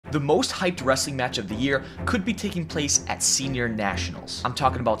The most hyped wrestling match of the year could be taking place at Senior Nationals. I'm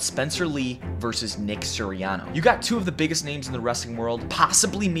talking about Spencer Lee versus Nick Suriano. You got two of the biggest names in the wrestling world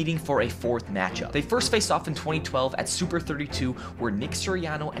possibly meeting for a fourth matchup. They first faced off in 2012 at Super 32, where Nick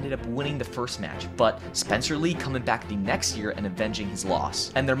Suriano ended up winning the first match, but Spencer Lee coming back the next year and avenging his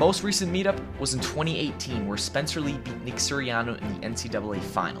loss. And their most recent meetup was in 2018, where Spencer Lee beat Nick Suriano in the NCAA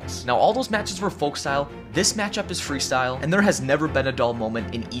Finals. Now, all those matches were folk style, this matchup is freestyle, and there has never been a dull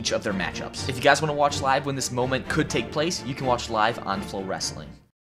moment in each of their matchups. If you guys want to watch live when this moment could take place, you can watch live on Flow Wrestling.